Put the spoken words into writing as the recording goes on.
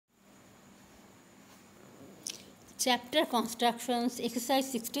Chapter Constructions,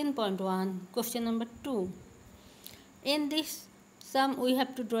 Exercise 16.1, question number 2. In this sum, we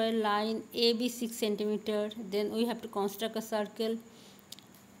have to draw a line AB 6 cm, then we have to construct a circle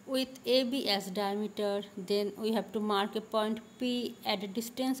with AB as diameter, then we have to mark a point P at a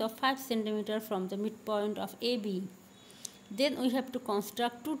distance of 5 cm from the midpoint of AB. Then we have to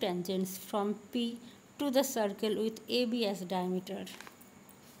construct two tangents from P to the circle with AB as diameter.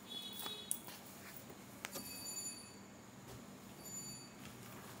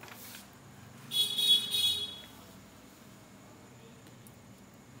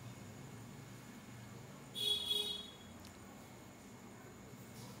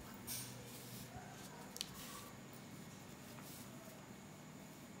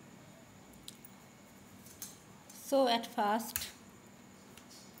 So at first,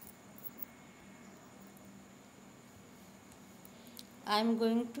 I am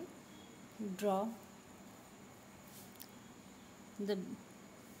going to draw the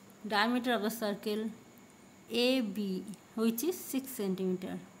diameter of the circle AB, which is 6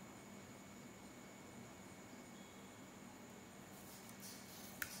 cm.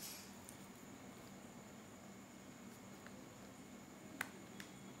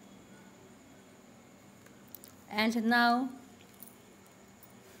 And now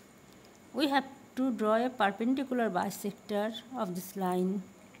we have to draw a perpendicular bisector of this line.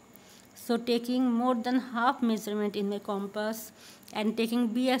 So taking more than half measurement in my compass and taking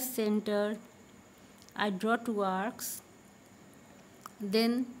B as center, I draw two arcs.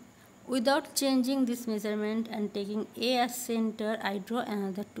 Then without changing this measurement and taking A as center, I draw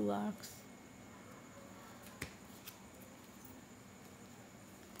another two arcs.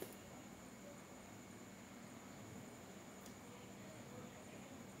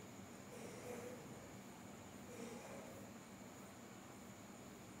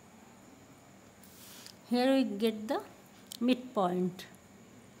 Here we get the midpoint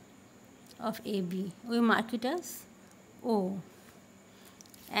of AB. We mark it as O.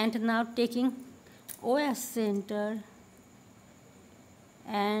 And now taking O as center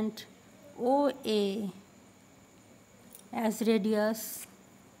and OA as radius,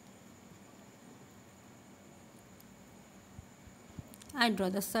 I draw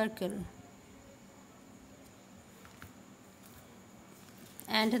the circle.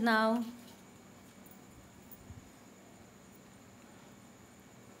 And now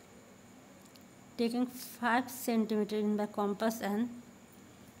taking 5 cm in the compass and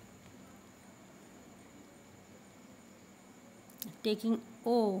taking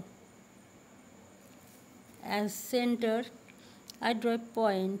O as center, I draw a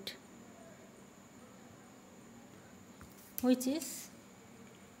point which is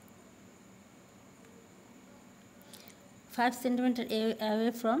 5 cm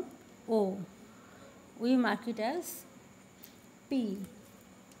away from O. We mark it as P.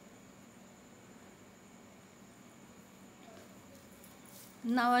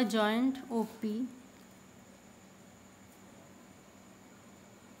 Now I joined OP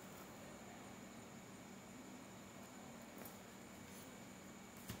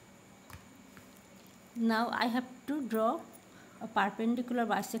Now I have to draw a perpendicular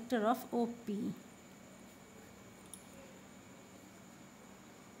bisector of OP.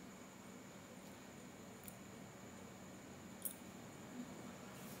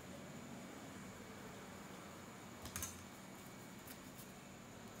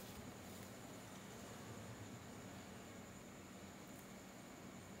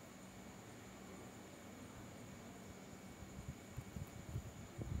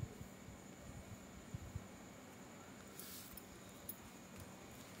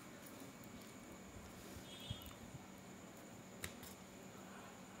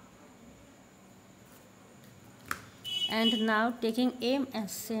 And now taking M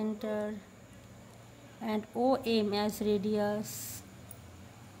as center and OM as radius,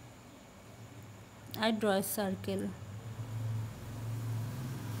 I draw a circle.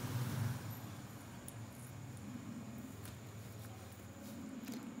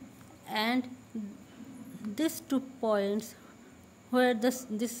 And these 2 points where this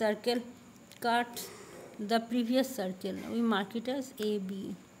circle cuts the previous circle, we mark it as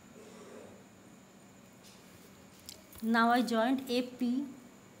AB. Now I joined AP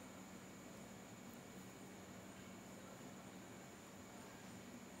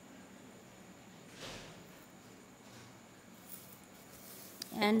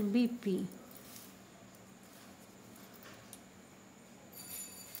and BP.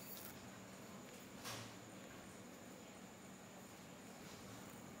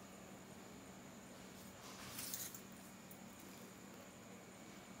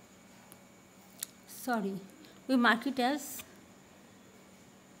 we mark it as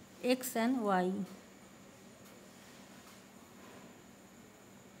x and y.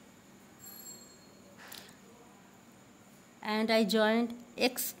 And I joined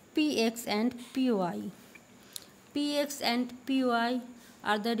px and py. Px and py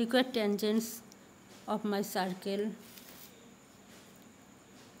are the required tangents of my circle.